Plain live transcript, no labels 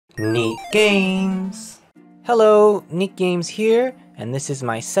Neat Games! Hello, Neat Games here, and this is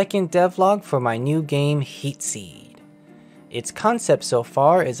my second devlog for my new game Heatseed. Its concept so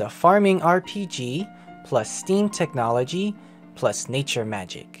far is a farming RPG, plus Steam technology, plus nature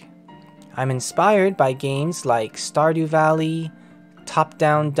magic. I'm inspired by games like Stardew Valley,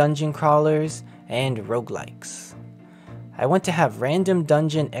 top-down dungeon crawlers, and roguelikes. I want to have random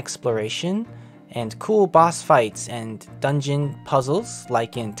dungeon exploration, and cool boss fights and dungeon puzzles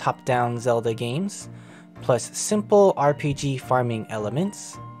like in top-down Zelda games, plus simple RPG farming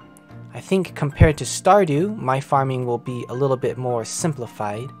elements. I think compared to Stardew, my farming will be a little bit more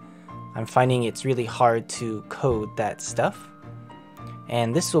simplified. I'm finding it's really hard to code that stuff.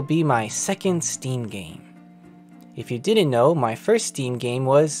 And this will be my second Steam game. If you didn't know, my first Steam game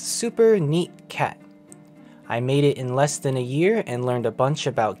was Super Neat Cat. I made it in less than a year and learned a bunch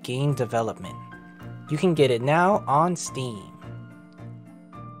about game development. You can get it now on Steam.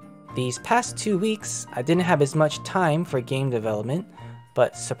 These past 2 weeks, I didn't have as much time for game development,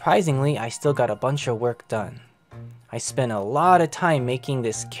 but surprisingly, I still got a bunch of work done. I spent a lot of time making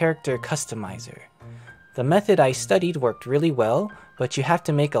this character customizer. The method I studied worked really well, but you have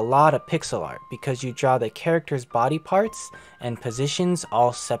to make a lot of pixel art because you draw the character's body parts and positions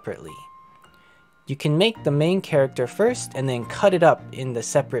all separately. You can make the main character first and then cut it up in the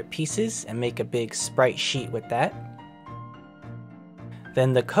separate pieces and make a big sprite sheet with that.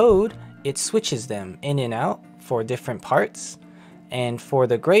 Then the code, it switches them in and out for different parts, and for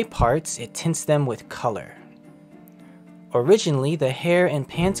the gray parts, it tints them with color. Originally, the hair and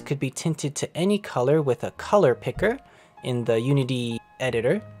pants could be tinted to any color with a color picker in the Unity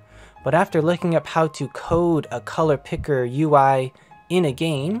editor, but after looking up how to code a color picker UI in a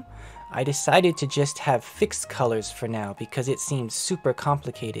game, I decided to just have fixed colors for now because it seemed super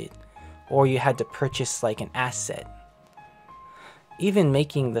complicated, or you had to purchase like an asset. Even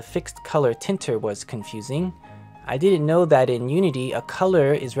making the fixed color tinter was confusing. I didn't know that in Unity a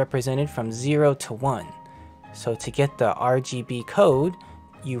color is represented from 0 to 1. So to get the RGB code,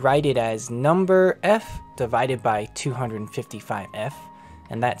 you write it as number F divided by 255F,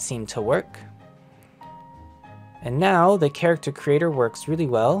 and that seemed to work. And now the character creator works really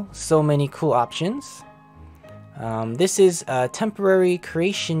well, so many cool options. This is a temporary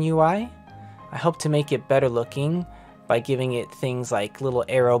creation UI. I hope to make it better looking by giving it things like little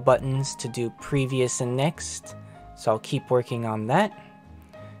arrow buttons to do previous and next, so I'll keep working on that.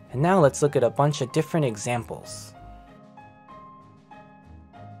 And now let's look at a bunch of different examples.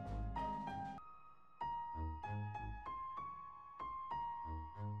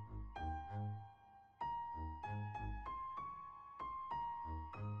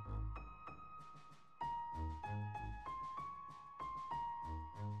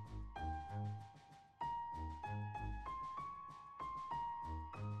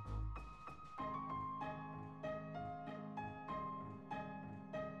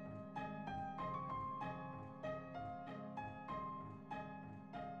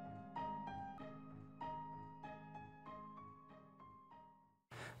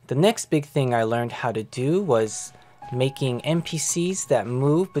 The next big thing I learned how to do was making NPCs that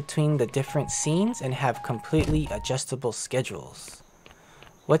move between the different scenes and have completely adjustable schedules.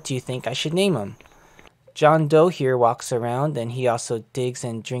 What do you think I should name them? John Doe here walks around and he also digs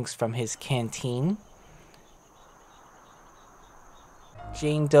and drinks from his canteen.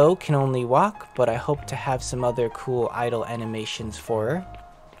 Jane Doe can only walk, but I hope to have some other cool idle animations for her.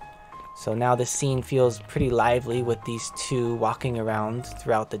 So now the scene feels pretty lively with these two walking around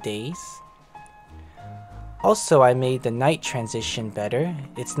throughout the days. Also, I made the night transition better.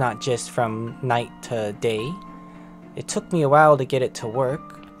 It's not just from night to day. It took me a while to get it to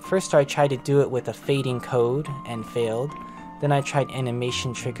work. First I tried to do it with a fading code and failed. Then I tried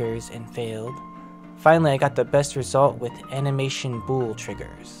animation triggers and failed. Finally I got the best result with animation bool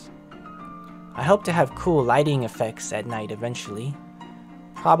triggers. I hope to have cool lighting effects at night eventually.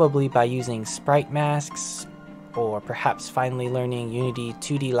 Probably by using sprite masks, or perhaps finally learning Unity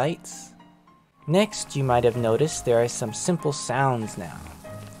 2D lights. Next, you might have noticed there are some simple sounds now.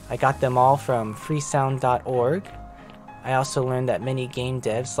 I got them all from freesound.org. I also learned that many game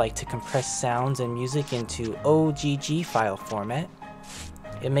devs like to compress sounds and music into OGG file format.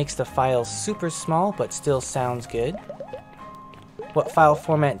 It makes the files super small but still sounds good. What file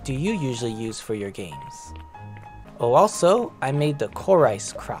format do you usually use for your games? Oh, also, I made the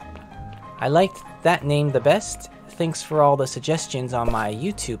chorice crop. I liked that name the best. Thanks for all the suggestions on my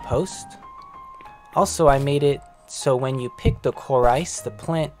YouTube post. Also, I made it so when you pick the chorice, the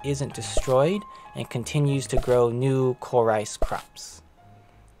plant isn't destroyed and continues to grow new chorice crops.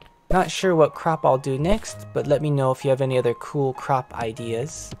 Not sure what crop I'll do next, but let me know if you have any other cool crop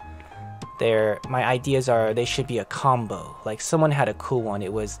ideas. My ideas are they should be a combo. Like someone had a cool one.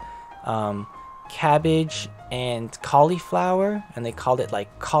 It was cabbage and cauliflower, and they called it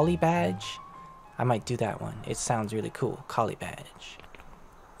like collie badge. I might do that one. It sounds really cool, collie badge.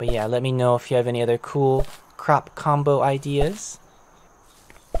 But yeah, let me know if you have any other cool crop combo ideas.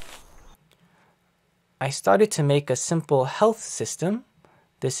 I started to make a simple health system.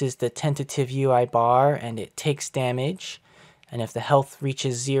 This is the tentative UI bar, and it takes damage. And if the health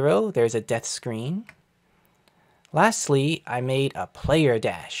reaches 0, there's a death screen. Lastly, I made a player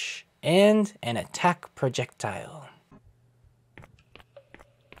dash and an attack projectile.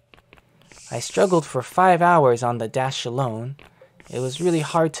 I struggled for 5 hours on the dash alone. It was really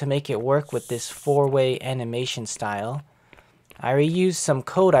hard to make it work with this 4-way animation style. I reused some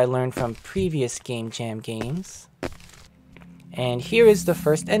code I learned from previous Game Jam games. And here is the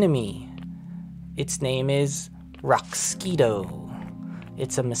first enemy. Its name is Rockskeeto.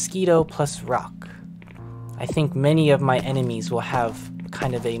 It's a mosquito plus rock. I think many of my enemies will have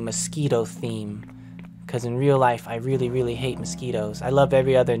kind of a mosquito theme, because in real life I really hate mosquitoes. I love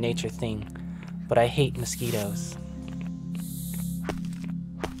every other nature thing, but I hate mosquitoes.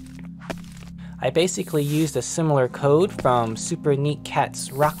 I basically used a similar code from Super Neat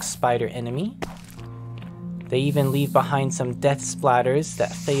Cat's rock spider enemy. They even leave behind some death splatters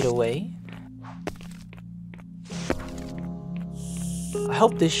that fade away. I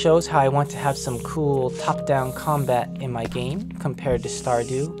hope this shows how I want to have some cool top-down combat in my game compared to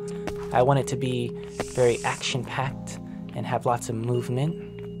Stardew. I want it to be very action-packed and have lots of movement.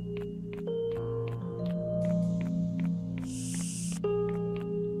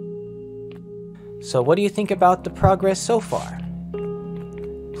 So what do you think about the progress so far?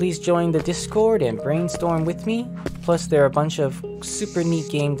 Please join the Discord and brainstorm with me. Plus there are a bunch of super neat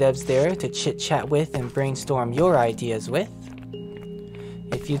game devs there to chit-chat with and brainstorm your ideas with.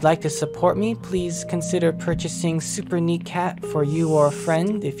 If you'd like to support me, please consider purchasing Super Neat Cat for you or a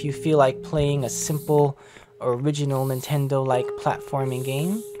friend if you feel like playing a simple, original Nintendo-like platforming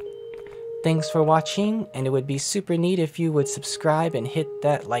game. Thanks for watching, and it would be super neat if you would subscribe and hit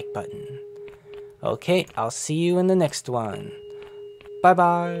that like button. Okay, I'll see you in the next one. Bye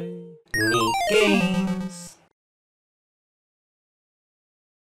bye. Neat games.